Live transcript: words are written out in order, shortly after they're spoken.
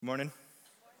Good morning.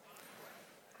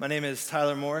 My name is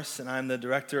Tyler Morris, and I'm the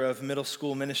director of middle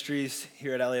school ministries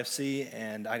here at LAFC,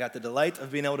 and I got the delight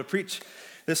of being able to preach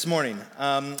this morning.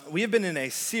 We have been in a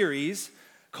series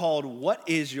called What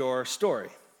is Your Story?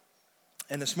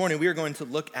 And this morning we are going to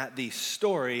look at the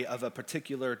story of a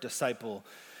particular disciple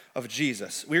of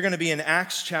Jesus. We're going to be in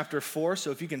Acts chapter 4, so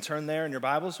if you can turn there in your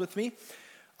Bibles with me.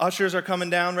 Ushers are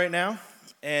coming down right now,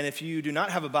 and if you do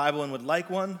not have a Bible and would like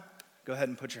one, go ahead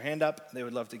and put your hand up. They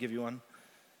would love to give you one.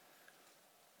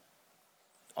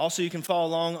 Also, you can follow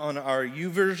along on our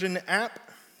YouVersion app.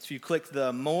 If you click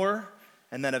the More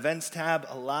and then Events tab,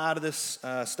 a lot of this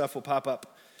stuff will pop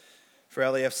up for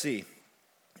LAFC.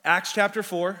 Acts chapter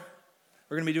 4,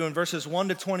 we're going to be doing verses 1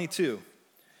 to 22.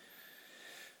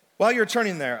 While you're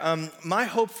turning there, my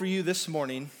hope for you this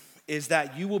morning is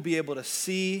that you will be able to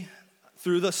see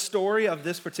through the story of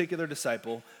this particular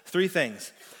disciple three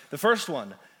things. The first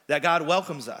one, that God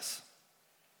welcomes us.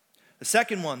 The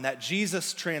second one, that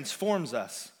Jesus transforms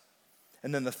us.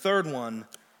 And then the third one,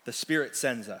 the Spirit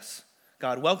sends us.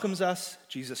 God welcomes us,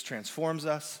 Jesus transforms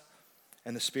us,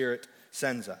 and the Spirit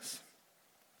sends us.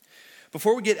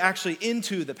 Before we get actually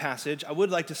into the passage, I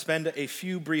would like to spend a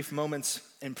few brief moments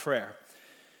in prayer.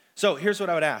 So here's what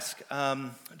I would ask.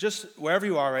 Just wherever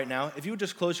you are right now, if you would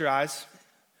just close your eyes,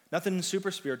 nothing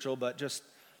super spiritual, but just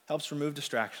helps remove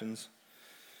distractions.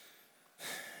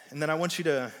 And then I want you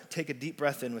to take a deep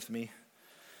breath in with me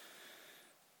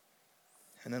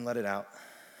and then let it out.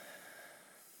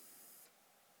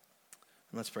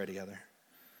 And let's pray together.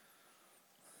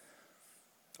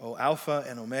 O Alpha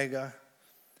and Omega,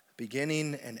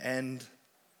 beginning and end,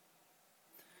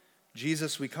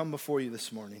 Jesus, we come before you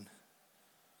this morning.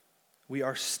 We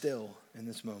are still in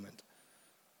this moment.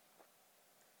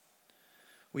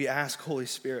 We ask, Holy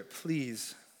Spirit,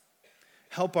 please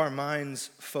help our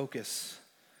minds focus.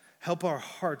 Help our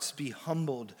hearts be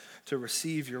humbled to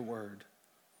receive your word.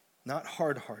 Not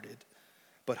hard-hearted,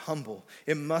 but humble.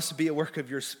 It must be a work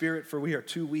of your Spirit, for we are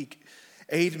too weak.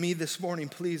 Aid me this morning,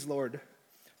 please, Lord,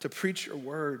 to preach your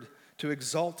word, to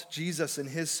exalt Jesus in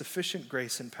his sufficient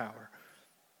grace and power.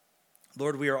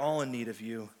 Lord, we are all in need of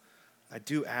you. I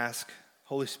do ask,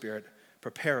 Holy Spirit,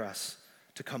 prepare us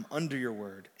to come under your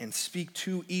word and speak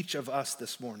to each of us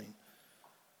this morning.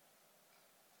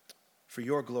 For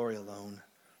your glory alone.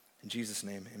 In Jesus'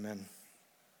 name, amen.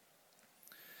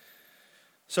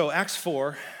 So Acts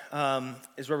 4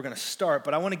 is where we're going to start,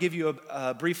 but I want to give you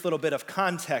a brief little bit of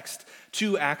context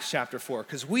to Acts chapter 4,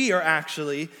 because we are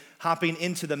actually hopping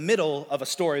into the middle of a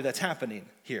story that's happening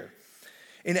here.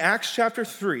 In Acts chapter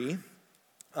 3,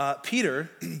 Peter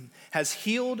has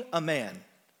healed a man,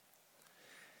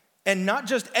 and not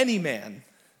just any man.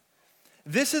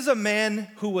 This is a man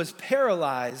who was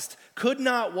paralyzed, could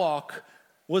not walk,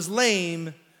 was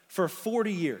lame for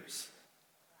 40 years.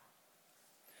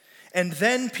 And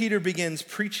then Peter begins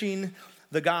preaching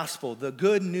the gospel, the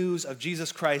good news of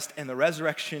Jesus Christ and the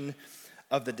resurrection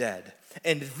of the dead.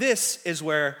 And this is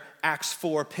where Acts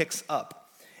 4 picks up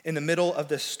in the middle of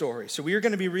this story. So we are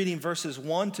going to be reading verses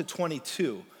 1 to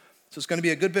 22. So it's going to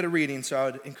be a good bit of reading, so I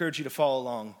would encourage you to follow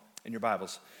along in your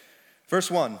Bibles. Verse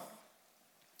 1,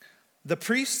 the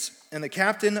priests and the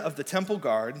captain of the temple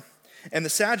guard and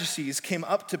the Sadducees came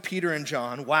up to Peter and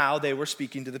John while they were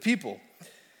speaking to the people.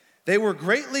 They were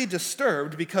greatly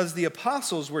disturbed because the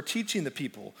apostles were teaching the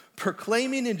people,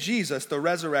 proclaiming in Jesus the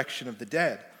resurrection of the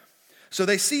dead. So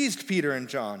they seized Peter and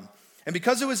John, and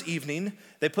because it was evening,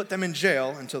 they put them in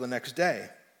jail until the next day.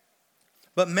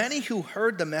 But many who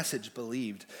heard the message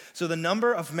believed, so the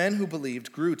number of men who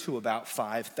believed grew to about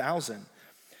 5,000.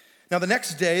 Now the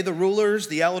next day, the rulers,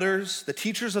 the elders, the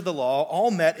teachers of the law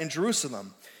all met in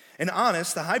Jerusalem. And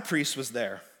Annas, the high priest, was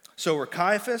there. So were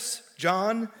Caiaphas,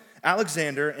 John,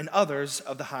 Alexander, and others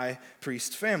of the high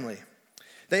priest family.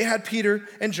 They had Peter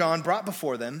and John brought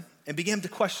before them and began to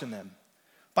question them.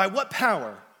 By what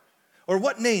power or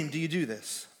what name do you do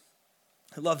this?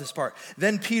 I love this part.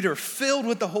 Then Peter, filled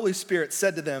with the Holy Spirit,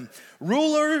 said to them,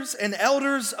 rulers and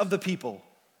elders of the people,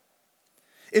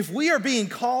 if we are being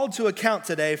called to account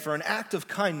today for an act of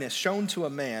kindness shown to a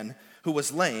man who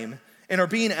was lame, and are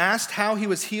being asked how he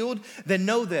was healed, then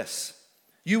know this,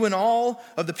 you and all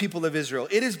of the people of Israel,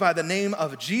 it is by the name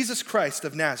of Jesus Christ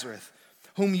of Nazareth,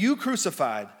 whom you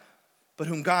crucified, but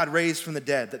whom God raised from the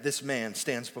dead, that this man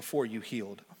stands before you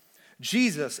healed.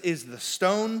 Jesus is the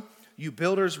stone you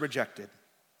builders rejected,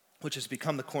 which has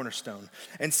become the cornerstone.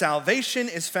 And salvation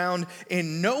is found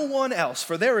in no one else,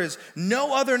 for there is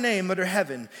no other name under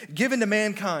heaven given to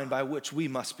mankind by which we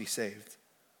must be saved.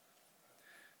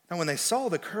 Now, when they saw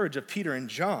the courage of Peter and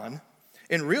John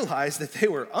and realized that they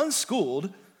were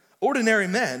unschooled, ordinary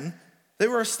men, they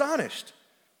were astonished.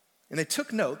 And they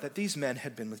took note that these men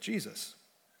had been with Jesus.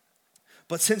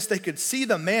 But since they could see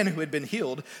the man who had been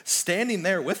healed standing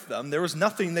there with them, there was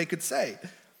nothing they could say.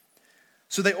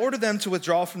 So they ordered them to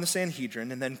withdraw from the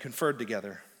Sanhedrin and then conferred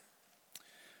together.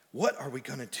 "What are we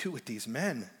going to do with these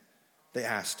men?" they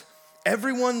asked.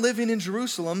 "Everyone living in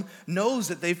Jerusalem knows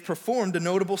that they've performed a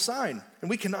notable sign, and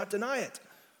we cannot deny it.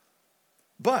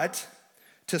 But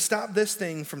to stop this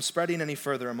thing from spreading any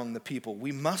further among the people,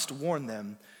 we must warn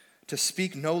them to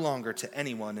speak no longer to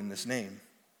anyone in this name."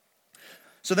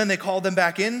 So then they called them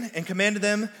back in and commanded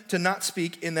them to not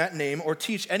speak in that name or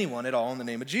teach anyone at all in the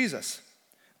name of Jesus.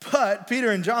 But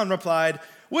Peter and John replied,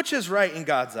 "Which is right in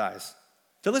God's eyes?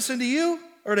 To listen to you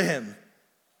or to him?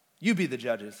 You be the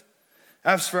judges.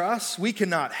 As for us, we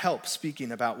cannot help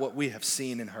speaking about what we have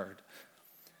seen and heard."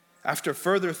 After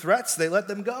further threats, they let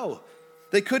them go.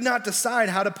 They could not decide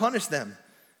how to punish them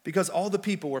because all the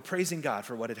people were praising God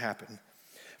for what had happened.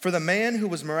 For the man who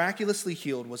was miraculously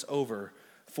healed was over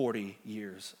 40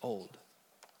 years old.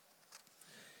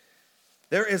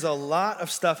 There is a lot of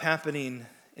stuff happening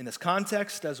in this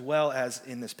context as well as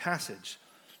in this passage.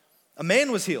 A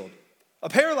man was healed. A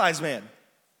paralyzed man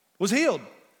was healed.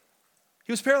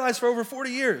 He was paralyzed for over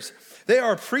 40 years. They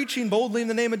are preaching boldly in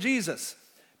the name of Jesus.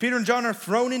 Peter and John are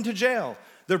thrown into jail.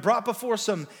 They're brought before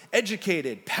some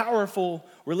educated, powerful,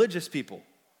 religious people.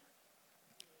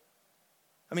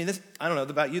 I mean, I don't know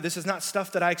about you, this is not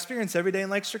stuff that I experience every day in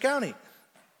Lancaster County.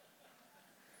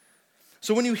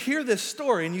 So when you hear this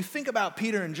story and you think about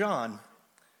Peter and John,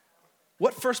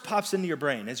 what first pops into your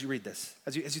brain as you read this,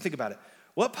 as you think about it?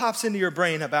 What pops into your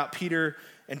brain about Peter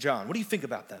and John? What do you think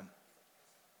about them?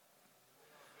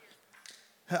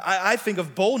 I think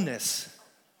of boldness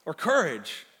or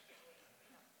courage.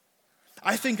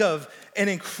 I think of an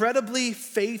incredibly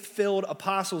faith-filled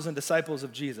apostles and disciples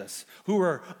of Jesus who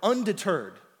were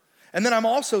undeterred. And then I'm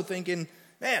also thinking,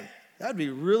 man, that'd be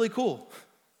really cool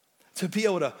to be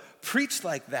able to preach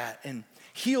like that and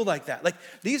heal like that. Like,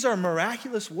 these are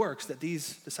miraculous works that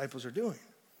these disciples are doing.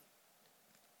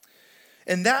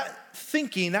 And that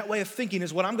thinking, that way of thinking,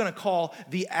 is what I'm going to call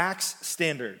the Acts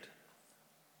standard.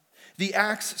 The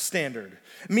Acts standard.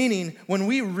 Meaning, when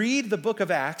we read the book of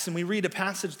Acts and we read a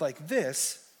passage like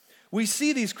this, we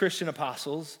see these Christian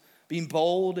apostles being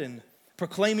bold and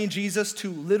proclaiming Jesus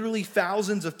to literally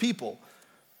thousands of people.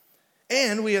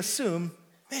 And we assume,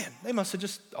 man, they must have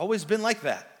just always been like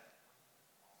that.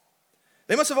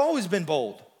 They must have always been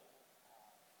bold.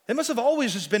 They must have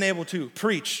always just been able to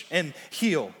preach and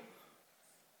heal.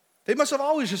 They must have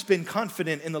always just been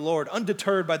confident in the Lord,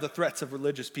 undeterred by the threats of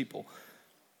religious people.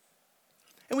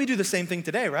 And we do the same thing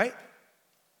today, right?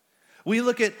 We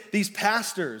look at these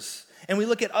pastors and we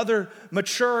look at other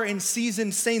mature and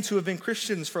seasoned saints who have been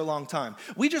Christians for a long time.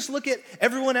 We just look at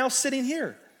everyone else sitting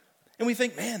here and we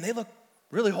think, man, they look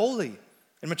really holy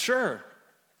and mature.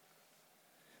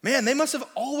 Man, they must have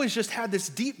always just had this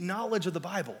deep knowledge of the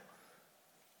Bible.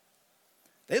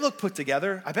 They look put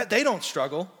together. I bet they don't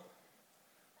struggle.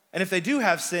 And if they do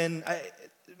have sin,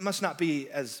 it must not be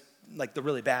as like the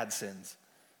really bad sins.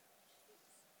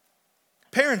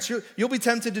 Parents, you'll be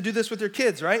tempted to do this with your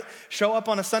kids, right? Show up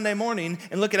on a Sunday morning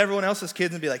and look at everyone else's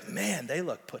kids and be like, man, they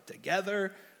look put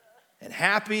together and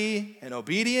happy and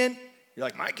obedient. You're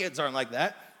like, my kids aren't like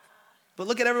that. But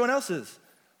look at everyone else's.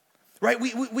 Right?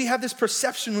 We have this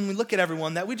perception when we look at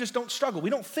everyone that we just don't struggle. We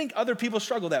don't think other people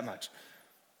struggle that much.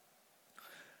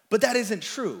 But that isn't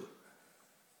true.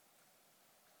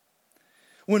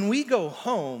 When we go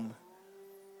home,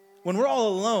 when we're all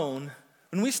alone,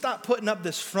 when we stop putting up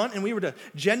this front and we were to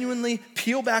genuinely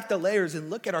peel back the layers and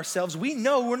look at ourselves, we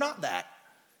know we're not that.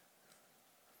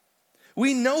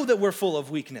 We know that we're full of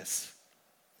weakness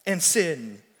and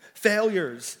sin,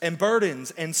 failures and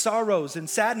burdens and sorrows and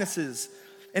sadnesses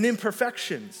and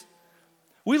imperfections.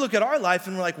 We look at our life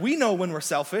and we're like, we know when we're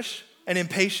selfish and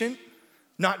impatient,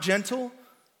 not gentle,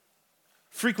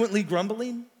 frequently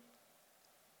grumbling.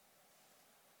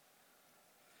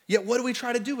 Yet what do we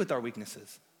try to do with our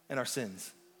weaknesses and our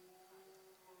sins?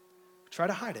 We try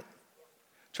to hide it.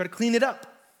 Try to clean it up.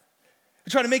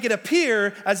 We try to make it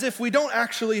appear as if we don't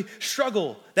actually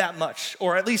struggle that much,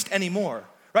 or at least anymore,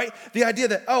 right? The idea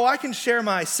that, oh, I can share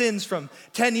my sins from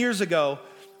 10 years ago,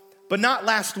 but not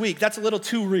last week. That's a little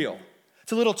too real.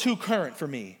 It's a little too current for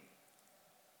me.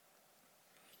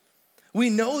 We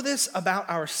know this about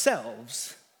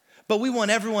ourselves, but we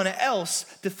want everyone else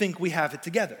to think we have it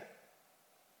together.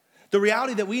 The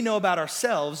reality that we know about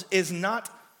ourselves is not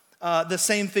the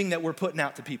same thing that we're putting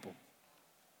out to people.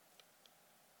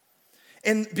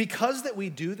 And because that we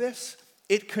do this,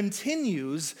 it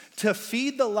continues to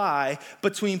feed the lie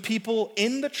between people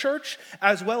in the church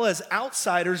as well as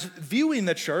outsiders viewing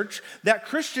the church that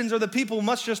Christians are the people who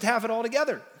must just have it all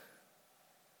together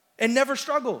and never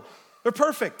struggle. They're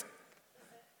perfect.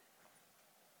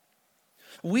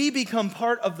 We become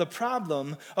part of the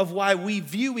problem of why we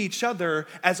view each other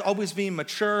as always being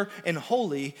mature and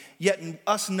holy, yet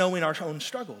us knowing our own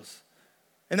struggles.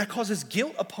 And that causes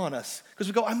guilt upon us because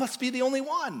we go, I must be the only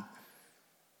one.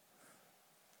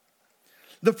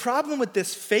 The problem with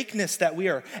this fakeness that we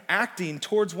are acting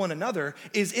towards one another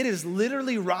is it is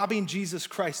literally robbing Jesus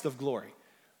Christ of glory.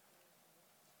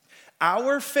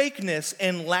 Our fakeness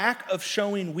and lack of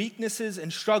showing weaknesses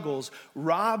and struggles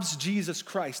robs Jesus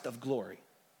Christ of glory.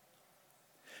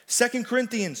 2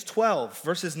 Corinthians 12,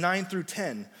 verses 9 through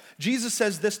 10, Jesus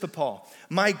says this to Paul,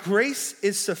 "My grace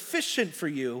is sufficient for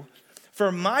you,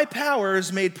 for my power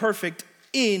is made perfect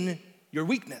in your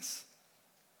weakness."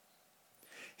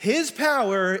 His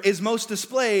power is most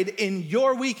displayed in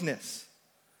your weakness,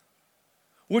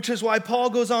 which is why Paul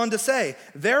goes on to say,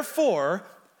 Therefore,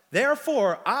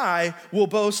 I will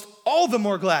boast all the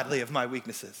more gladly of my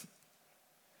weaknesses.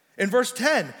 In verse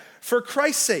 10, for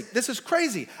Christ's sake, this is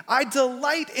crazy, I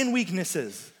delight in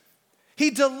weaknesses.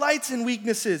 He delights in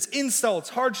weaknesses, insults,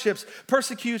 hardships,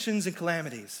 persecutions, and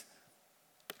calamities.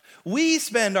 We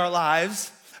spend our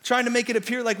lives trying to make it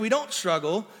appear like we don't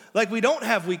struggle, like we don't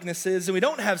have weaknesses and we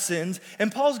don't have sins.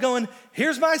 And Paul's going,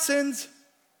 here's my sins.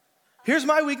 Here's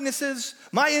my weaknesses,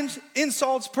 my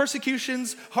insults,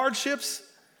 persecutions, hardships.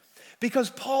 Because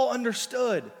Paul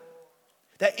understood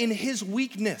that in his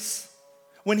weakness,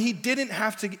 when he didn't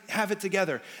have to have it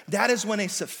together, that is when a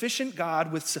sufficient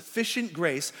God with sufficient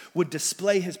grace would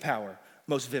display his power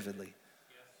most vividly.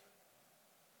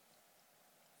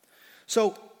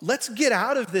 So let's get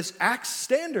out of this Acts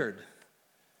standard,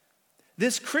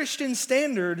 this Christian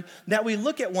standard that we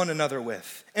look at one another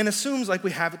with and assumes like we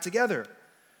have it together.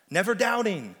 Never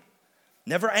doubting,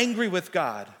 never angry with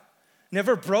God,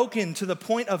 never broken to the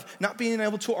point of not being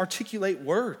able to articulate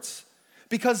words,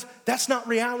 because that's not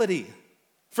reality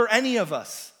for any of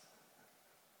us.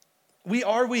 We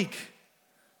are weak.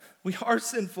 We are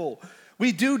sinful.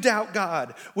 We do doubt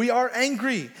God. We are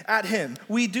angry at him.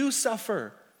 We do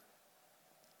suffer.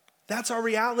 That's our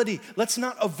reality. Let's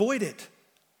not avoid it,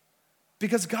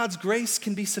 because God's grace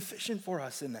can be sufficient for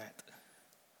us in that.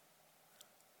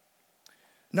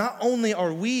 Not only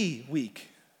are we weak,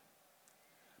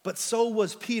 but so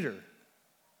was Peter.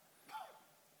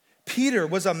 Peter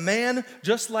was a man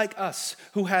just like us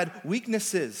who had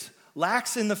weaknesses,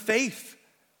 lacks in the faith.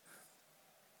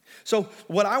 So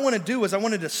what I want to do is I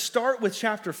wanted to start with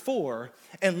chapter 4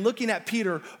 and looking at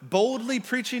Peter boldly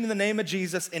preaching in the name of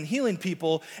Jesus and healing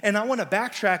people. And I want to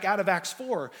backtrack out of Acts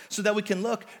 4 so that we can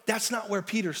look, that's not where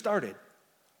Peter started.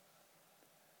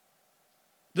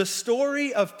 The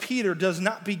story of Peter does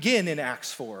not begin in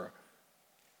Acts 4.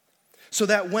 So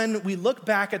that when we look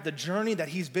back at the journey that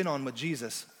he's been on with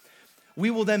Jesus, we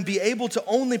will then be able to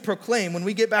only proclaim, when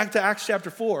we get back to Acts chapter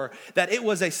 4, that it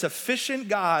was a sufficient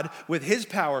God with his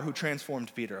power who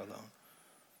transformed Peter alone.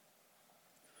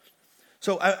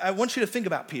 So I want you to think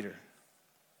about Peter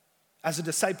as a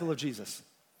disciple of Jesus.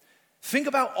 Think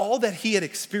about all that he had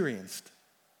experienced.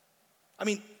 I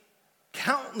mean,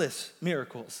 countless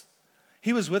miracles.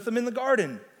 He was with them in the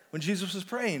garden when Jesus was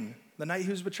praying, the night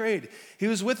he was betrayed. He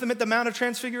was with them at the Mount of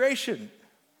Transfiguration.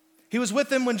 He was with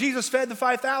them when Jesus fed the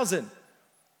 5,000.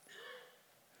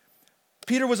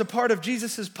 Peter was a part of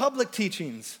Jesus' public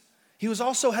teachings. He was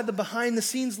also had the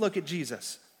behind-the-scenes look at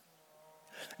Jesus.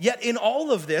 Yet in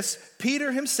all of this,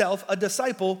 Peter himself, a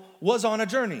disciple, was on a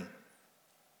journey.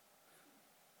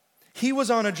 He was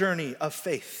on a journey of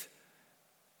faith.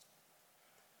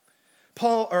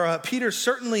 Peter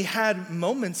certainly had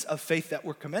moments of faith that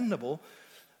were commendable,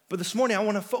 but this morning I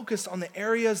want to focus on the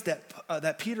areas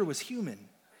that Peter was human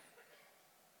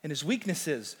and his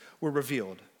weaknesses were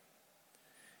revealed.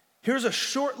 Here's a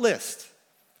short list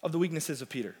of the weaknesses of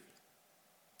Peter.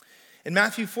 In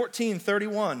Matthew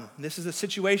 14:31, this is a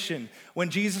situation when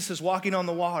Jesus is walking on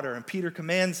the water and Peter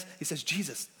he says,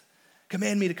 Jesus,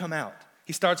 command me to come out.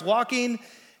 He starts walking,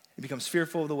 he becomes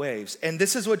fearful of the waves. And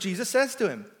this is what Jesus says to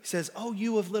him. He says, oh,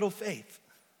 you of little faith,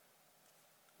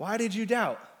 why did you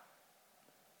doubt?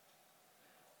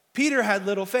 Peter had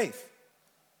little faith.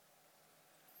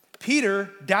 Peter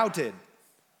doubted.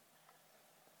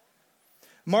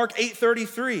 Mark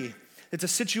 8:33, it's a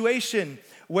situation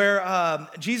where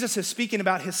Jesus is speaking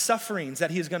about his sufferings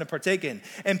that he is going to partake in.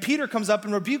 And Peter comes up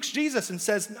and rebukes Jesus and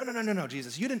says, no,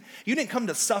 Jesus, you didn't come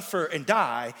to suffer and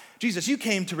die. Jesus, you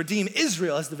came to redeem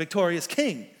Israel as the victorious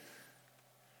king.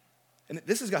 And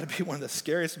this has got to be one of the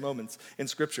scariest moments in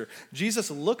Scripture.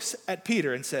 Jesus looks at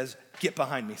Peter and says, "Get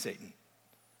behind me, Satan."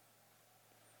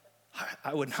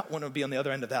 I would not want to be on the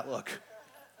other end of that look.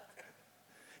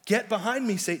 "Get behind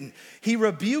me, Satan." He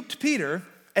rebuked Peter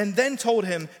and then told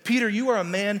him, "Peter, you are a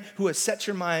man who has set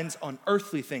your minds on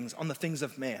earthly things, on the things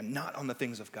of man, not on the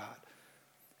things of God."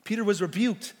 Peter was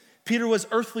rebuked. Peter was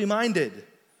earthly minded.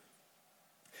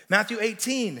 Matthew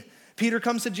 18, Peter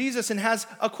comes to Jesus and has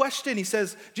a question. He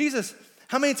says, "Jesus,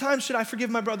 how many times should I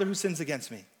forgive my brother who sins against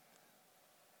me?"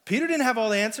 Peter didn't have all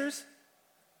the answers.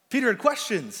 Peter had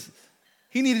questions.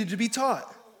 He needed to be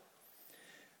taught.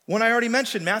 One I already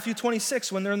mentioned, Matthew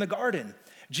 26, when they're in the garden.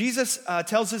 Jesus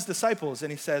tells his disciples and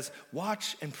he says,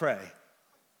 "Watch and pray."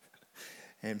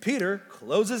 And Peter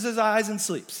closes his eyes and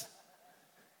sleeps.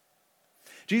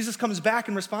 Jesus comes back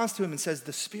and responds to him and says,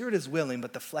 "The spirit is willing,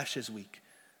 but the flesh is weak."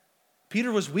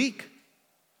 Peter was weak.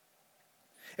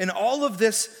 And all of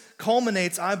this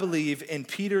culminates, I believe, in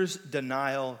Peter's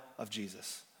denial of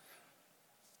Jesus.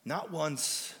 Not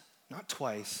once, not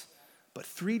twice, but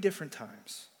 3 different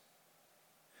times.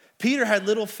 Peter had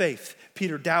little faith.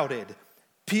 Peter doubted.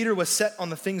 Peter was set on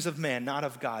the things of man, not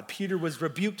of God. Peter was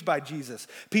rebuked by Jesus.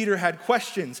 Peter had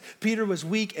questions. Peter was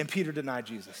weak, and Peter denied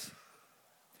Jesus.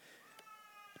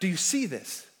 Do you see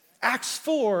this? Acts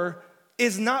 4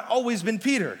 is not always been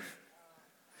Peter.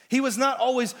 He was not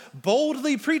always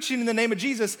boldly preaching in the name of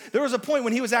Jesus. There was a point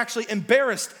when he was actually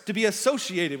embarrassed to be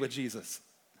associated with Jesus.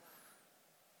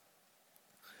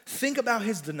 Think about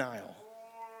his denial.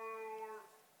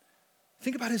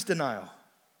 Think about his denial.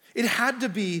 It had to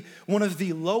be one of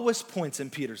the lowest points in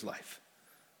Peter's life.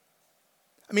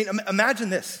 I mean, imagine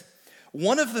this.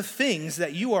 One of the things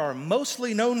that you are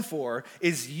mostly known for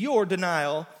is your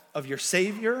denial of your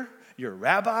Savior, your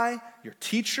rabbi, your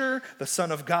teacher, the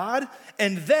Son of God,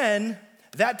 and then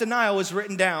that denial is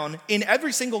written down in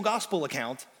every single gospel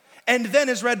account and then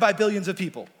is read by billions of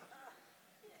people.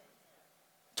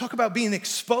 Talk about being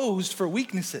exposed for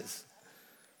weaknesses.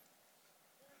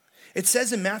 It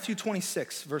says in Matthew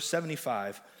 26, verse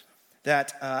 75,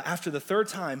 that after the 3rd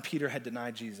time Peter had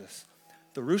denied Jesus,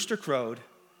 the rooster crowed,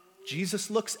 Jesus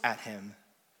looks at him,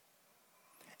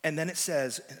 and then it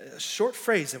says, a short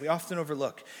phrase that we often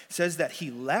overlook, says that he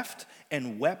left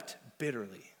and wept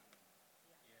bitterly.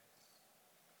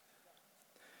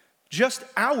 Just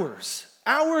hours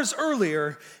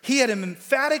earlier, he had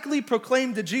emphatically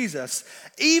proclaimed to Jesus,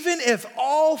 "Even if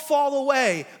all fall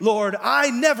away, Lord, I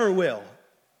never will.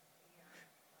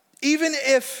 Even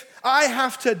if I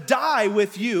have to die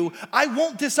with you, I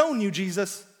won't disown you,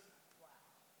 Jesus."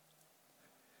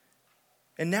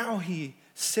 And now he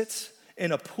sits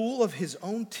in a pool of his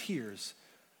own tears,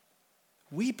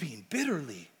 weeping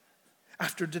bitterly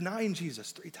after denying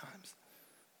Jesus 3 times.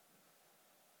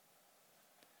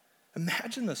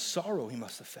 Imagine the sorrow he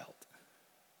must have felt,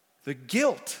 the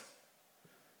guilt,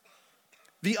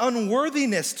 the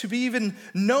unworthiness to be even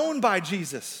known by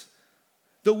Jesus,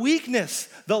 the weakness,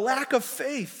 the lack of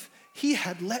faith. He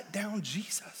had let down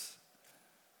Jesus.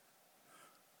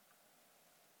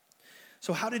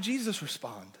 So how did Jesus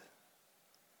respond?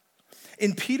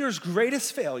 In Peter's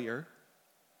greatest failure,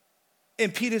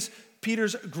 in Peter's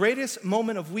greatest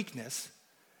moment of weakness,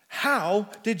 how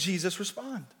did Jesus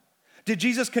respond? Did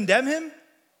Jesus condemn him?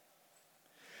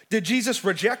 Did Jesus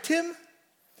reject him?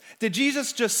 Did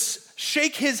Jesus just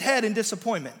shake his head in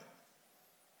disappointment?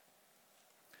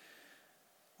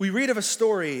 We read of a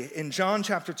story in John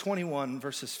chapter 21,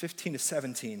 verses 15 to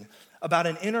 17, about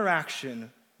an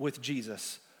interaction with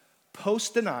Jesus,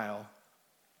 post-denial,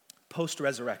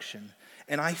 post-resurrection.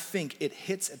 And I think it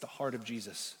hits at the heart of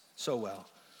Jesus so well.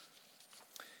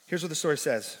 Here's what the story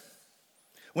says.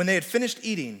 When they had finished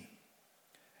eating,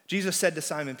 Jesus said to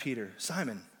Simon Peter,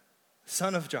 "Simon,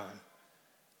 son of John,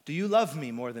 do you love me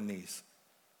more than these?"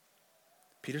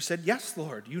 Peter said, "Yes,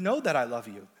 Lord, you know that I love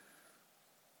you."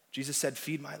 Jesus said,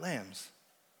 "Feed my lambs."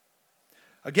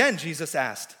 Again, Jesus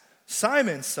asked,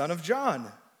 "Simon, son of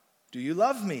John, do you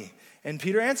love me?" And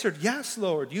Peter answered, "Yes,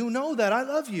 Lord, you know that I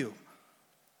love you."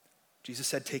 Jesus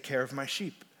said, "Take care of my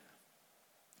sheep."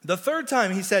 The 3rd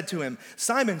time he said to him,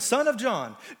 "Simon, son of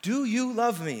John, do you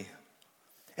love me?"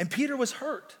 And Peter was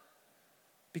hurt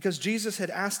because Jesus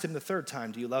had asked him the 3rd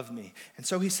time, "Do you love me?" And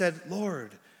so he said,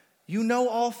 "Lord, you know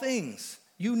all things.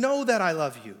 You know that I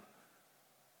love you."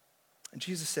 And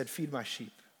Jesus said, "Feed my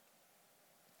sheep."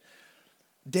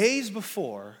 Days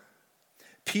before,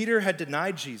 Peter had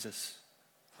denied Jesus,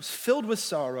 was filled with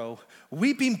sorrow,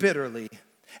 weeping bitterly,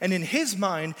 and in his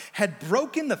mind had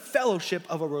broken the fellowship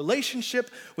of a relationship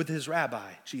with his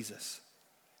rabbi, Jesus.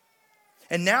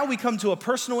 And now we come to a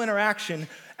personal interaction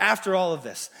after all of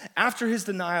this, after his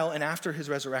denial and after his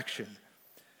resurrection,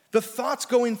 the thoughts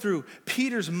going through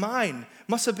Peter's mind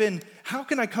must have been, how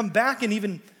can I come back and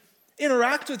even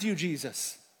interact with you,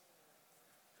 Jesus?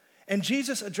 And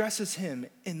Jesus addresses him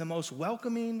in the most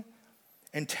welcoming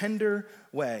and tender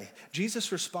way.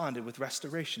 Jesus responded with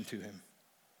restoration to him.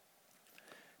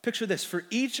 Picture this, for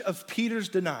each of Peter's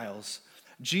denials,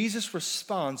 Jesus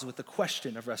responds with the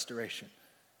question of restoration.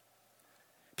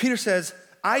 Peter says,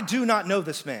 I do not know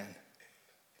this man.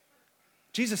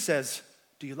 Jesus says,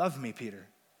 do you love me, Peter?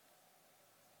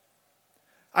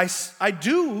 I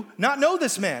do not know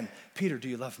this man. Peter, do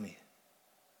you love me?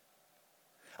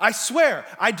 I swear,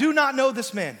 I do not know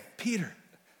this man. Peter,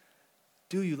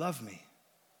 do you love me?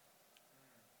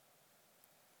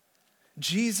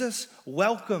 Jesus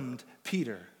welcomed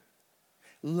Peter,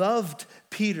 loved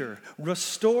Peter,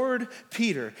 restored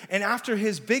Peter, and after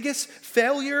his biggest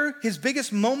failure, his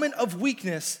biggest moment of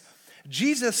weakness,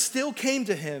 Jesus still came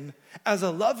to him as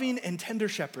a loving and tender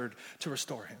shepherd to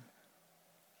restore him.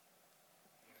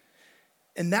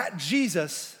 And that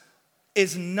Jesus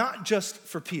is not just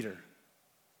for Peter.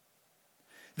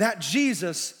 That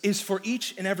Jesus is for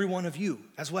each and every one of you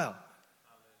as well.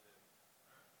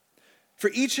 For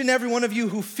each and every one of you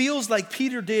who feels like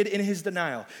Peter did in his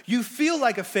denial. You feel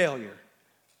like a failure.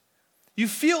 You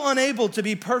feel unable to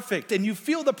be perfect, and you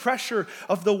feel the pressure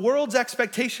of the world's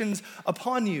expectations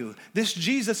upon you. This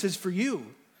Jesus is for you.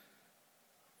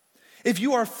 If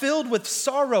you are filled with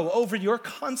sorrow over your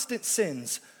constant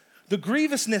sins, the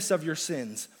grievousness of your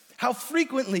sins, how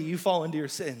frequently you fall into your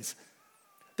sins,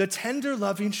 the tender,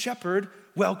 loving shepherd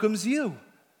welcomes you.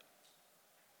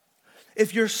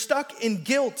 If you're stuck in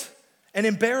guilt and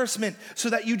embarrassment so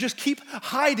that you just keep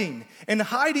hiding and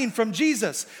hiding from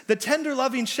Jesus, the tender,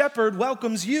 loving shepherd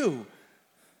welcomes you.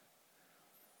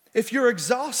 If you're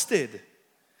exhausted,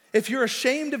 if you're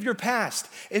ashamed of your past,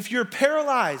 if you're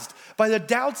paralyzed by the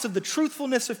doubts of the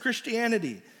truthfulness of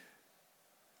Christianity,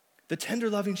 the tender,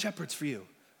 loving shepherd's for you.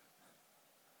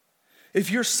 If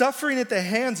you're suffering at the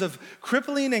hands of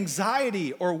crippling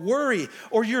anxiety or worry,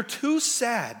 or you're too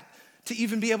sad to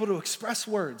even be able to express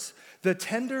words, the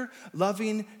tender,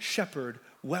 loving shepherd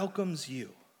welcomes you.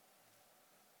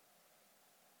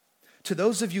 To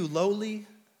those of you lowly,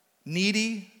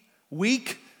 needy,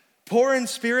 weak, poor in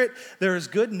spirit, there is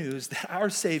good news that our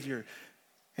Savior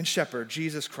and shepherd,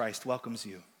 Jesus Christ, welcomes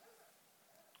you.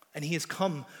 And he has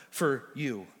come for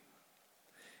you.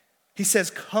 He says,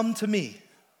 come to me.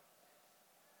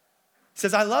 He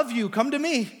says, I love you, come to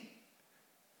me.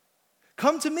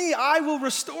 Come to me, I will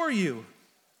restore you.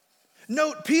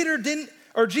 Note,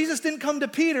 Jesus didn't come to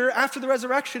Peter after the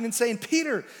resurrection and saying,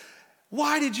 Peter,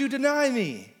 why did you deny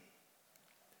me?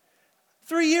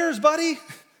 3 years, buddy.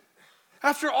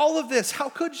 After all of this, how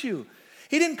could you?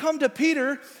 He didn't come to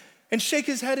Peter and shake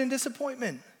his head in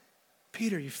disappointment.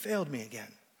 Peter, you failed me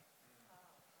again.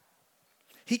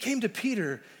 He came to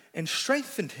Peter and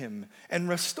strengthened him and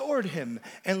restored him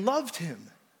and loved him.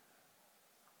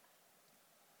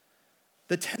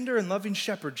 The tender and loving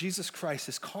shepherd, Jesus Christ,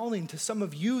 is calling to some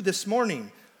of you this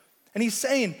morning. And he's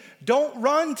saying, don't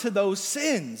run to those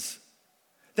sins.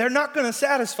 They're not going to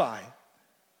satisfy.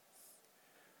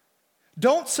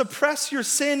 Don't suppress your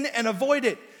sin and avoid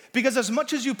it, because as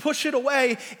much as you push it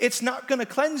away, it's not going to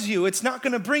cleanse you. It's not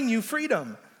going to bring you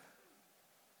freedom.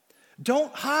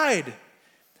 Don't hide.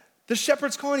 The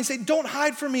shepherd's calling, he's saying, don't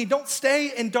hide from me. Don't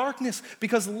stay in darkness,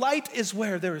 because light is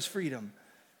where there is freedom.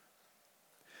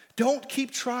 Don't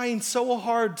keep trying so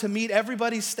hard to meet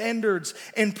everybody's standards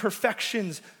and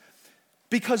perfections,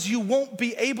 because you won't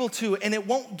be able to, and it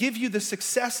won't give you the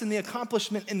success and the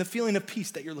accomplishment and the feeling of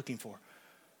peace that you're looking for.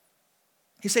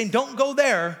 He's saying, don't go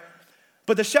there,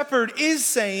 but the shepherd is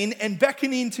saying and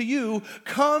beckoning to you,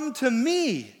 come to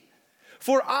me,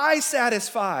 for I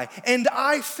satisfy and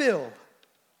I fill.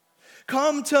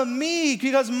 Come to me,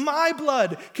 because my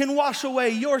blood can wash away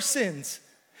your sins,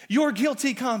 your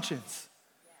guilty conscience.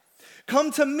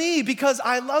 Come to me because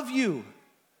I love you.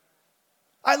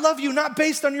 I love you not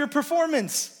based on your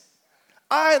performance.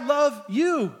 I love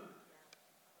you.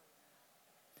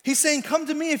 He's saying, come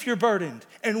to me if you're burdened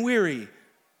and weary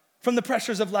from the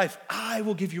pressures of life. I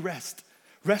will give you rest.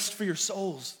 Rest for your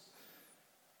souls.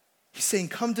 He's saying,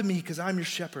 come to me because I'm your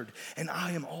shepherd and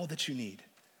I am all that you need.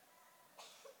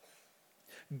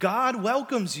 God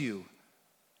welcomes you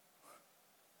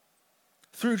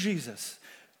through Jesus,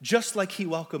 just like he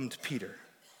welcomed Peter.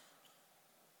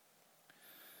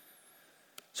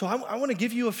 So I want to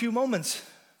give you a few moments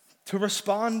to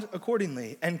respond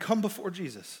accordingly and come before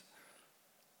Jesus.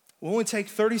 We'll only take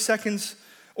 30 seconds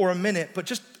or a minute, but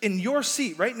just in your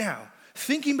seat right now,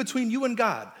 thinking between you and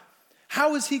God,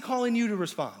 How is he calling you to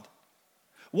respond?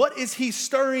 What is he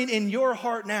stirring in your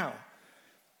heart now?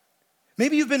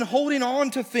 Maybe you've been holding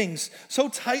on to things so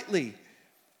tightly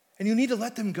and you need to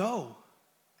let them go.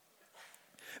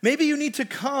 Maybe you need to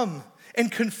come and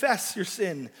confess your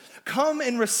sin. Come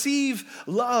and receive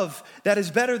love that is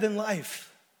better than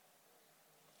life.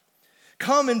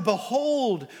 Come and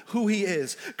behold who he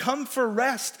is. Come for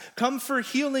rest. Come for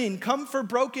healing. Come for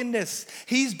brokenness.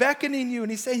 He's beckoning you and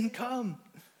he's saying, come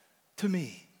to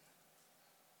me.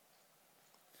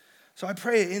 So I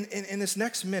pray in this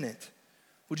next minute,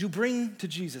 would you bring to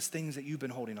Jesus things that you've been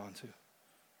holding on to?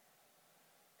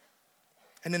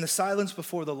 And in the silence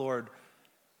before the Lord,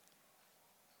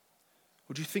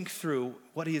 would you think through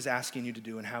what he is asking you to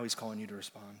do and how he's calling you to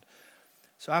respond?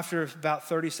 So after about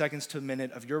 30 seconds to a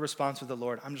minute of your response with the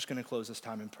Lord, I'm just going to close this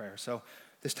time in prayer. So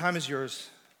this time is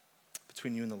yours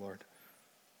between you and the Lord.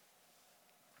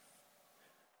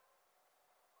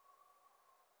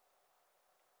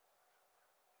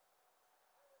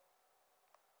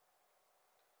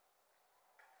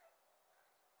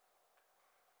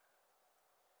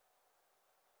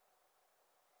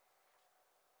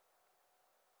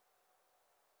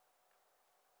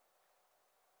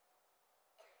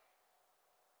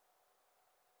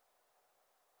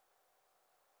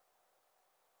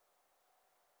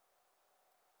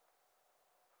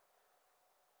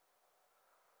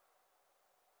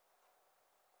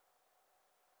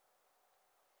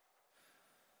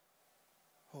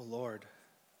 Oh Lord,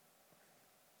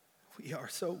 we are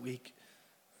so weak.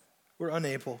 We're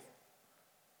unable.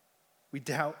 We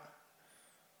doubt.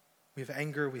 We have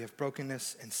anger. We have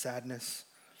brokenness and sadness.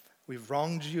 We've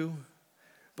wronged you,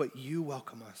 but you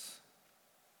welcome us.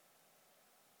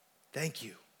 Thank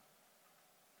you.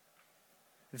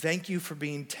 Thank you for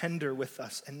being tender with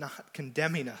us and not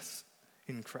condemning us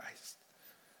in Christ.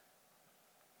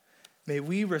 May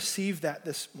we receive that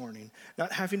this morning,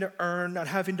 not having to earn, not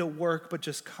having to work, but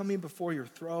just coming before your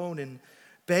throne and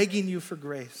begging you for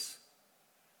grace,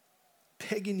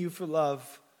 begging you for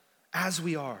love as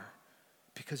we are,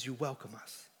 because you welcome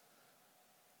us.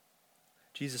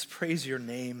 Jesus, praise your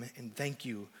name and thank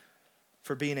you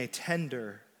for being a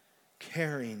tender,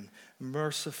 caring,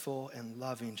 merciful, and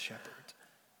loving shepherd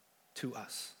to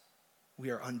us. We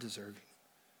are undeserving.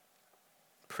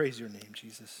 Praise your name,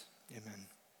 Jesus. Amen.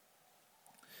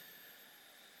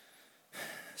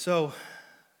 So,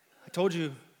 I told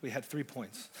you we had 3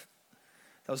 points.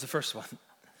 That was the first one.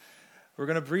 We're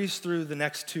going to breeze through the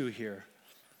next 2 here.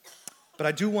 But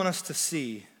I do want us to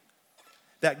see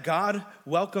that God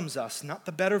welcomes us, not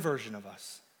the better version of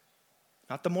us,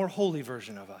 not the more holy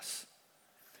version of us,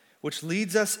 which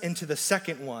leads us into the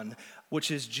second one, which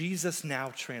is Jesus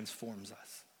now transforms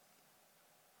us.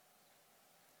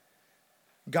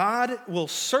 God will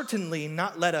certainly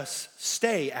not let us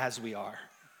stay as we are.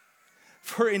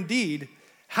 For indeed,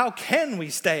 how can we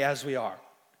stay as we are?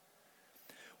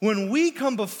 When we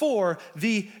come before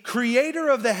the creator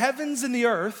of the heavens and the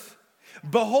earth,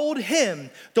 behold him,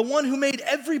 the one who made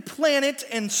every planet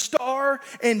and star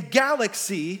and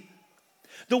galaxy,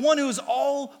 the one who is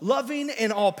all loving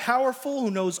and all powerful, who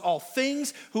knows all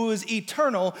things, who is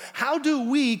eternal. How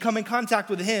do we come in contact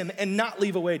with him and not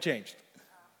leave away changed?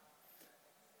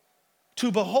 To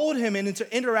behold him and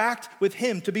to interact with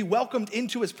him, to be welcomed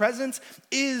into his presence,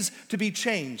 is to be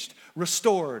changed,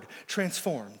 restored,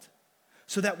 transformed,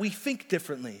 so that we think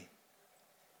differently,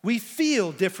 we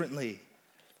feel differently,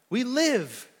 we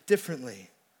live differently.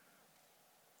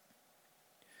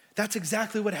 That's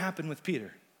exactly what happened with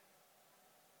Peter.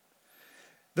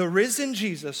 The risen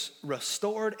Jesus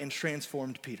restored and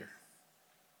transformed Peter.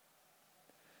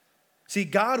 See,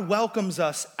 God welcomes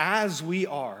us as we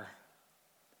are,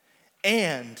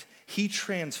 and he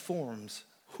transforms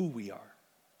who we are.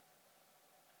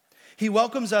 He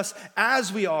welcomes us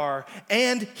as we are,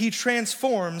 and he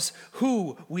transforms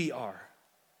who we are.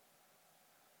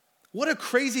 What a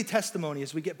crazy testimony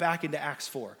as we get back into Acts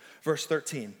 4, verse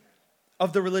 13,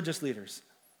 of the religious leaders.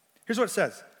 Here's what it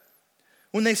says.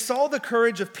 When they saw the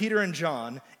courage of Peter and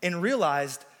John and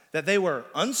realized that they were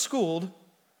unschooled,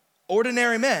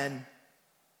 ordinary men,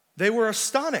 they were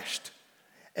astonished.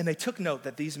 And they took note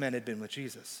that these men had been with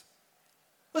Jesus.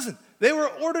 Listen, they were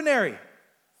ordinary.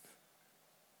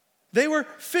 They were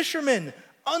fishermen,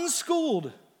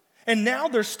 unschooled. And now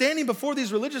they're standing before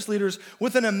these religious leaders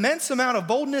with an immense amount of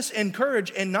boldness and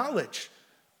courage and knowledge.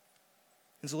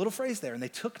 There's a little phrase there, and they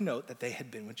took note that they had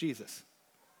been with Jesus.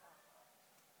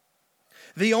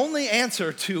 The only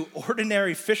answer to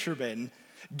ordinary fishermen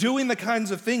doing the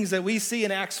kinds of things that we see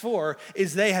in Acts 4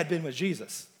 is they had been with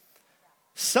Jesus.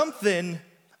 Something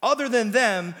other than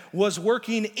them was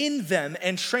working in them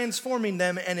and transforming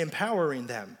them and empowering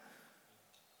them.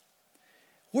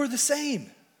 We're the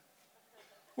same.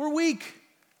 We're weak,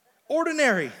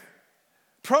 ordinary,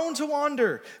 prone to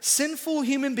wander, sinful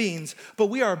human beings, but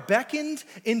we are beckoned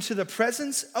into the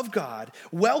presence of God,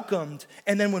 welcomed,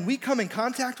 and then when we come in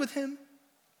contact with him,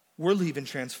 we're leaving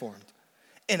transformed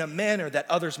in a manner that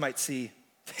others might see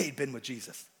they'd been with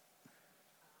Jesus.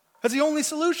 That's the only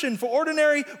solution for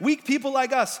ordinary, weak people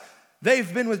like us.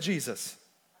 They've been with Jesus.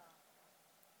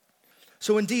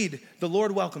 So indeed, the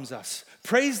Lord welcomes us.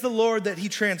 Praise the Lord that he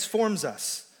transforms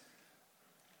us.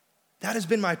 That has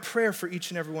been my prayer for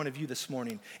each and every one of you this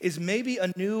morning, is maybe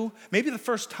the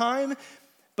first time,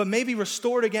 but maybe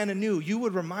restored again anew, you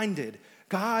would reminded,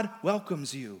 God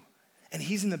welcomes you, and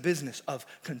he's in the business of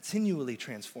continually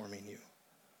transforming you.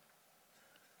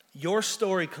 Your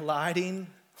story colliding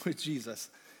with Jesus,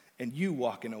 and you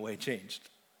walking away changed.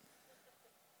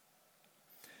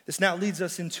 This now leads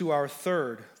us into our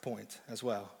third point as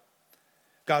well.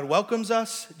 God welcomes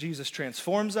us, Jesus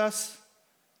transforms us,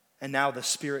 and now the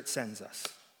Spirit sends us.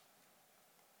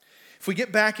 If we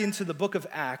get back into the book of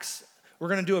Acts, we're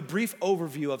going to do a brief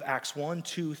overview of Acts 1,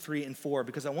 2, 3, and 4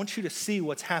 because I want you to see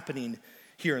what's happening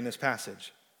here in this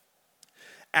passage.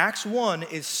 Acts 1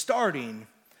 is starting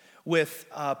with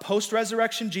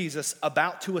post-resurrection Jesus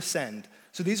about to ascend.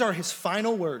 So these are his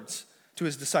final words to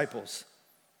his disciples.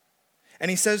 And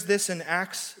he says this in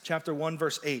Acts chapter 1,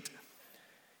 verse 8.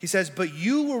 He says, "But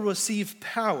you will receive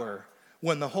power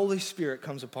when the Holy Spirit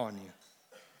comes upon you.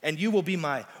 And you will be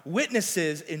my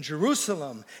witnesses in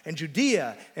Jerusalem and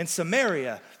Judea and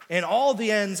Samaria and all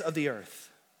the ends of the earth."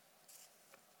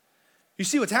 You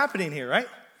see what's happening here, right?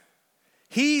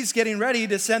 He's getting ready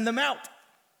to send them out.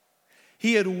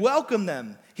 He had welcomed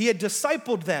them. He had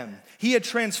discipled them. He had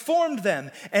transformed them.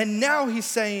 And now he's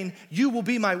saying, you will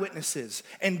be my witnesses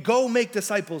and go make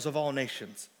disciples of all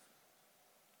nations.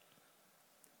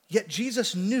 Yet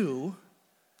Jesus knew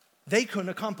they couldn't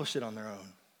accomplish it on their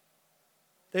own.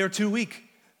 They were too weak.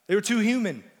 They were too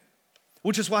human,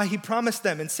 which is why he promised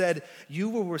them and said, you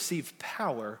will receive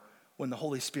power when the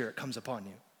Holy Spirit comes upon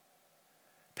you.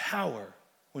 Power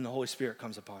when the Holy Spirit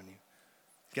comes upon you.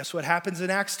 Guess what happens in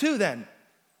Acts 2 then?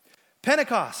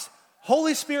 Pentecost,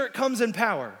 Holy Spirit comes in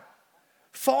power,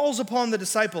 falls upon the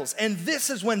disciples, and this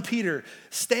is when Peter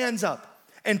stands up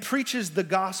and preaches the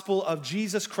gospel of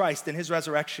Jesus Christ and his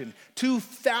resurrection to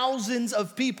thousands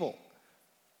of people.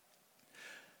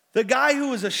 The guy who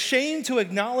was ashamed to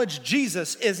acknowledge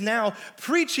Jesus is now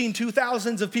preaching to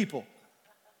thousands of people.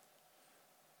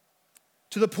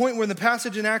 To the point where the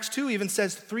passage in Acts 2 even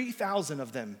says 3,000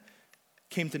 of them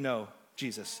came to know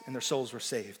Jesus and their souls were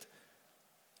saved.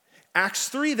 Acts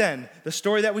 3 then, the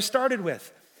story that we started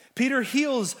with. Peter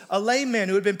heals a lame man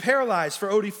who had been paralyzed for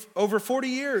over 40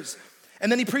 years. And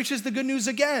then he preaches the good news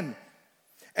again.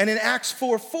 And in Acts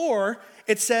 4:4,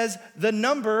 it says the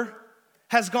number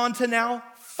has gone to now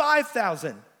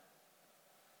 5,000.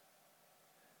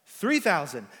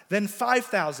 3,000, then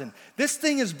 5,000. This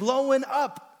thing is blowing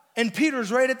up, and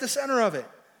Peter's right at the center of it.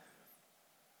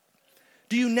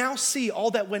 Do you now see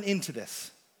all that went into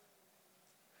this?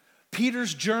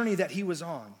 Peter's journey that he was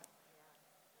on.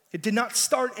 It did not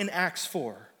start in Acts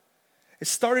 4. It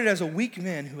started as a weak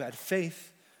man who had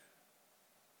faith,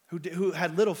 who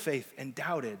had little faith and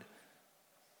doubted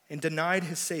and denied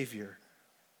his Savior.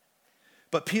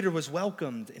 But Peter was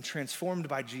welcomed and transformed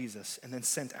by Jesus and then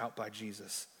sent out by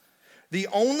Jesus. The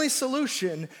only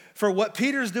solution for what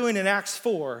Peter's doing in Acts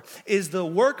 4 is the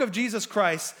work of Jesus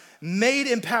Christ made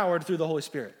empowered through the Holy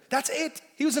Spirit. That's it.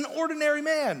 He was an ordinary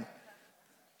man.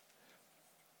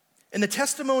 And the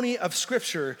testimony of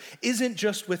Scripture isn't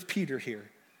just with Peter here.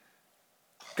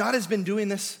 God has been doing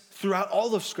this throughout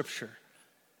all of Scripture.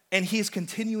 And he is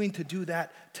continuing to do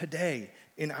that today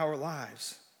in our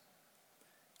lives.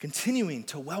 Continuing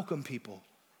to welcome people,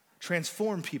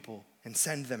 transform people, and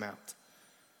send them out.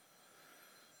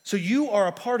 So you are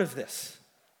a part of this.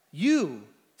 You,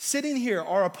 sitting here,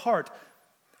 are a part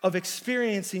of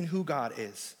experiencing who God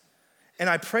is. And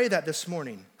I pray that this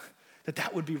morning,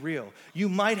 that would be real. You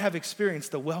might have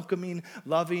experienced the welcoming,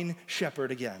 loving shepherd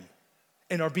again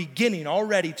and are beginning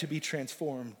already to be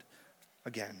transformed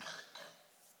again.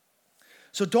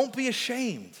 So don't be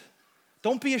ashamed.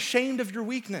 Don't be ashamed of your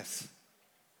weakness.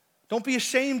 Don't be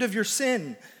ashamed of your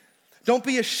sin. Don't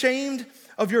be ashamed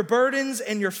of your burdens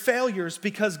and your failures,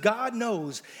 because God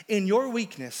knows in your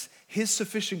weakness, his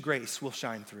sufficient grace will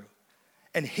shine through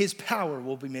and his power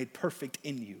will be made perfect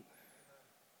in you.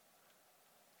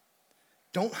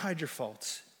 Don't hide your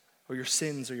faults or your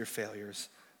sins or your failures,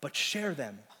 but share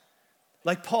them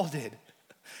like Paul did.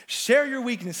 Share your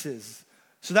weaknesses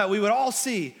so that we would all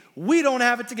see we don't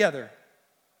have it together.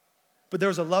 But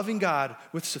there's a loving God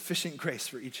with sufficient grace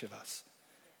for each of us.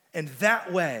 And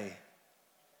that way,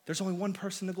 there's only one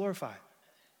person to glorify.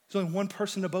 There's only one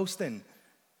person to boast in,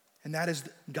 and that is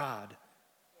God.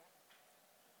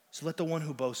 So let the one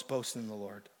who boasts boast in the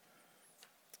Lord.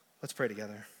 Let's pray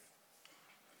together.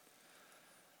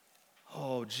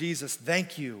 Oh, Jesus,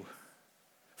 thank you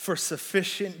for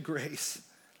sufficient grace.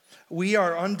 We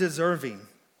are undeserving.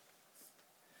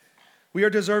 We are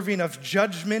deserving of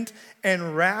judgment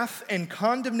and wrath and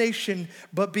condemnation,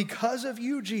 but because of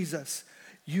you, Jesus,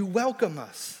 you welcome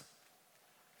us.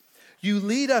 You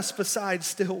lead us beside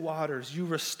still waters. You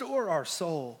restore our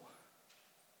soul.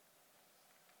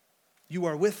 You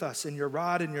are with us, and your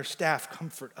rod and your staff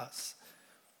comfort us.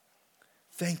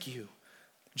 Thank you.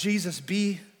 Jesus,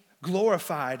 be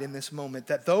glorified in this moment,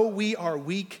 that though we are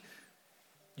weak,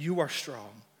 you are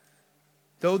strong.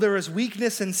 Though there is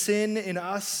weakness and sin in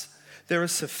us, there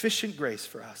is sufficient grace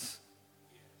for us.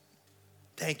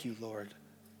 Thank you, Lord.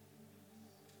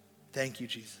 Thank you,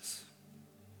 Jesus.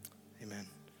 Amen.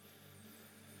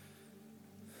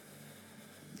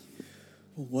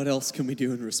 Well, what else can we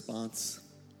do in response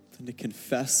than to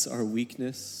confess our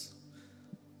weakness,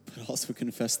 but also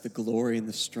confess the glory and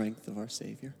the strength of our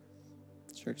Savior?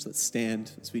 Church, let's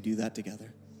stand as we do that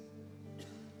together.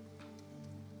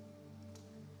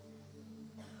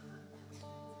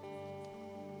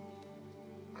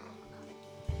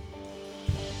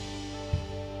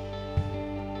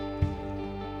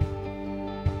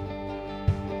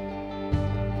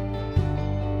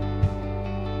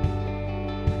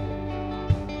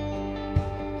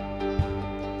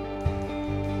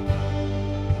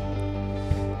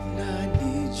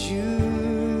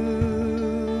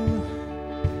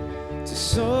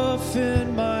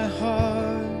 Soften my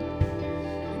heart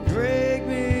and break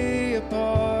me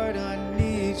apart. I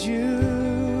need you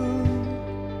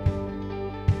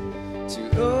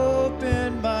to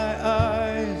open my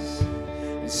eyes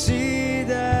and see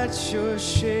that you're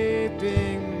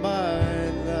shaping my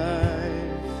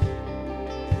life.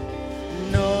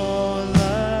 And all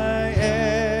I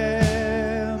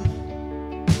am,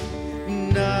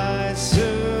 and I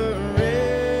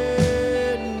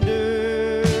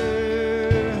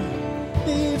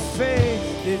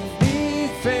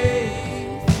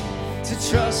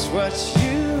trust what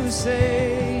you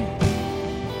say,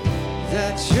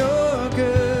 that you're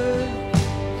good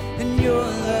and your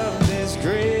love is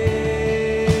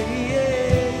great.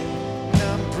 And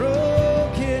I'm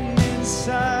broken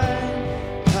inside,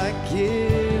 I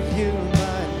give you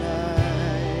my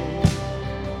life.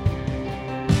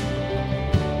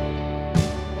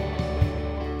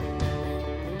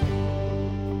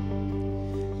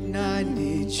 And I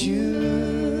need you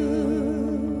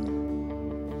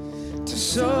to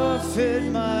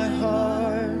soften my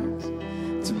heart,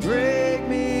 to break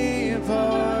me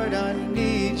apart. I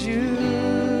need you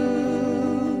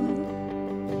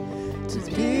to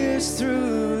pierce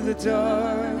through the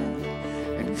dark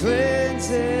and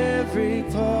cleanse every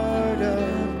part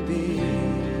of me.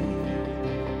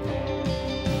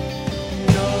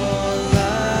 And all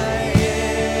I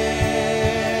am,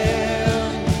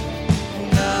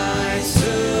 and I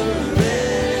surrender.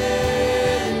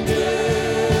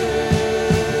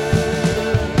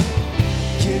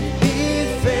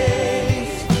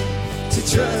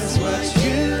 Trust what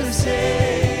you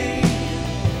say,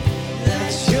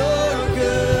 that you're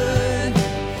good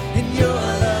and your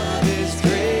love is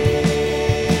great.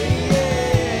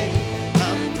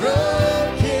 I'm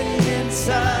broken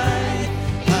inside,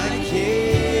 I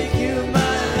give you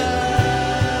my life.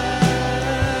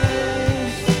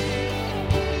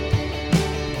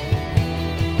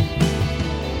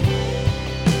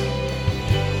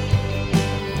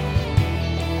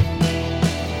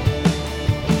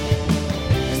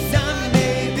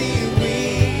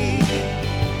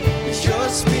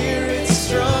 Spirit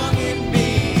strong in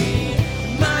me,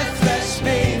 my flesh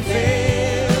may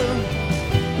fail,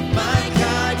 but my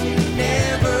God, you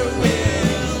never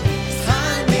will.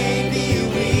 I may be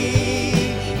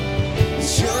weak, but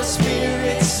your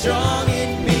Spirit strong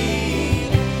in me,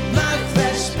 my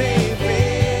flesh may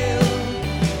fail,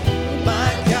 but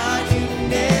my God, you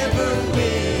never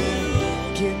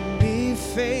will. Give me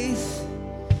faith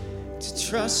to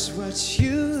trust what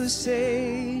you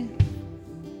say,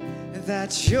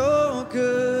 that you're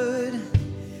good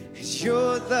and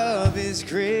your love is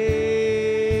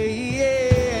great.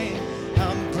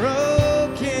 I'm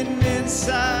broken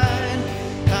inside,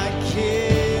 I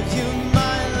give you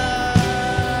my life.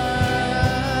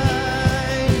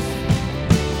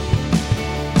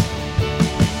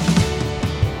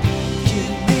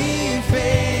 Give me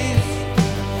faith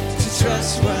to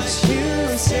trust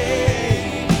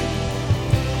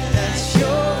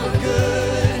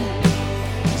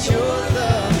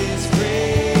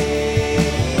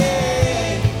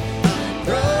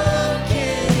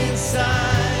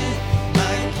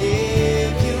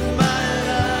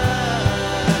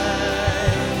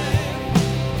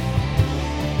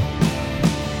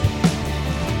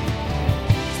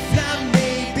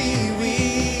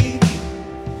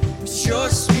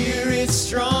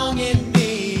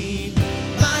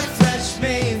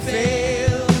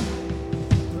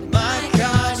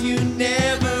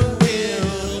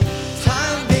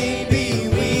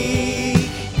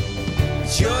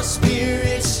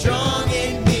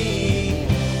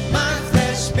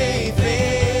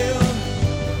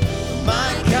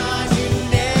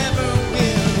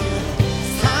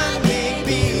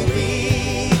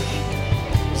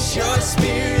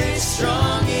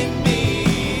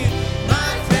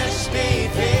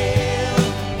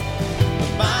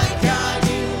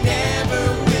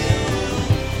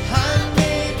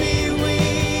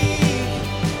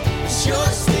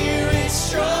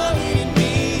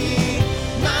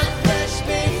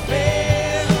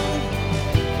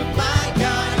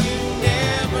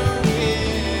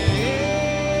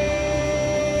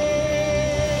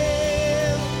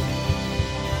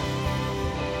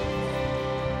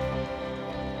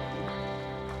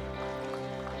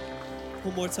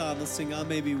One more time, let's sing I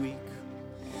May Be Weak.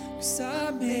 'Cause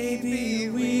I may be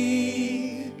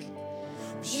weak,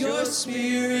 but your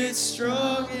spirit's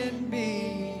strong in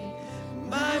me.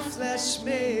 My flesh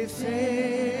may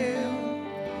fail,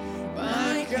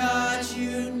 my God,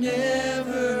 you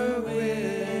never will.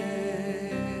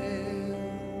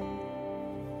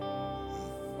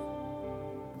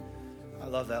 I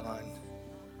love that line.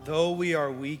 Though we are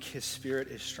weak, his spirit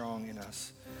is strong in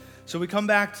us. So we come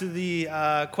back to the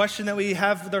question that we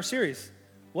have with our series.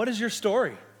 What is your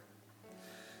story?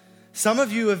 Some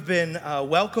of you have been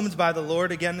welcomed by the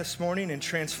Lord again this morning and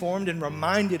transformed and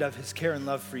reminded of his care and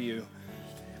love for you.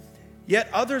 Yet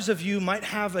others of you might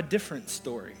have a different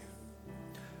story.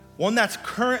 One that's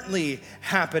currently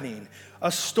happening.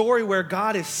 A story where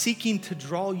God is seeking to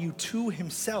draw you to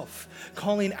himself,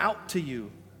 calling out to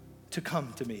you to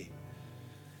come to me.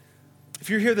 If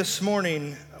you're here this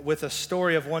morning with a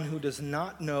story of one who does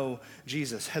not know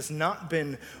Jesus, has not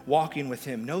been walking with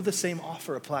him, know the same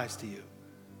offer applies to you.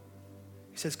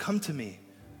 He says, come to me.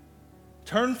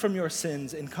 Turn from your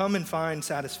sins and come and find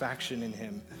satisfaction in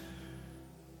him.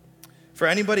 For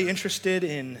anybody interested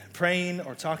in praying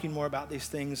or talking more about these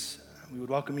things, we would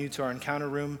welcome you to our encounter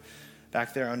room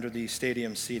back there under the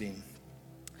stadium seating.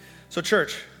 So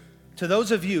church, to those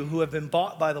of you who have been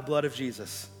bought by the blood of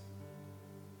Jesus,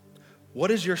 what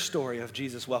is your story of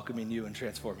Jesus welcoming you and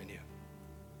transforming you?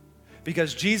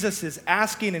 Because Jesus is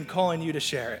asking and calling you to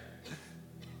share it.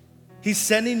 He's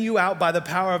sending you out by the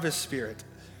power of his Spirit.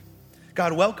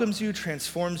 God welcomes you,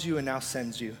 transforms you, and now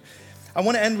sends you. I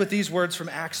want to end with these words from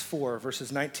Acts 4, verses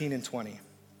 19 and 20.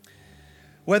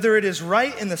 Whether it is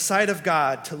right in the sight of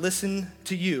God to listen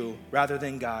to you rather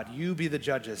than God, you be the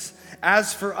judges.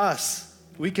 As for us,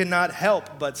 we cannot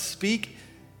help but speak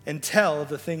and tell of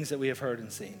the things that we have heard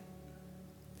and seen.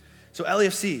 So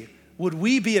LAFC, would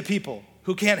we be a people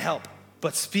who can't help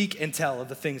but speak and tell of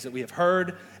the things that we have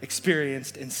heard,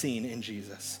 experienced, and seen in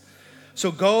Jesus?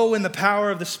 So go in the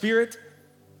power of the Spirit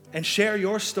and share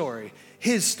your story,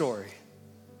 his story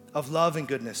of love and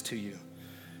goodness to you.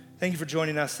 Thank you for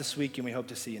joining us this week, and we hope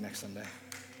to see you next Sunday.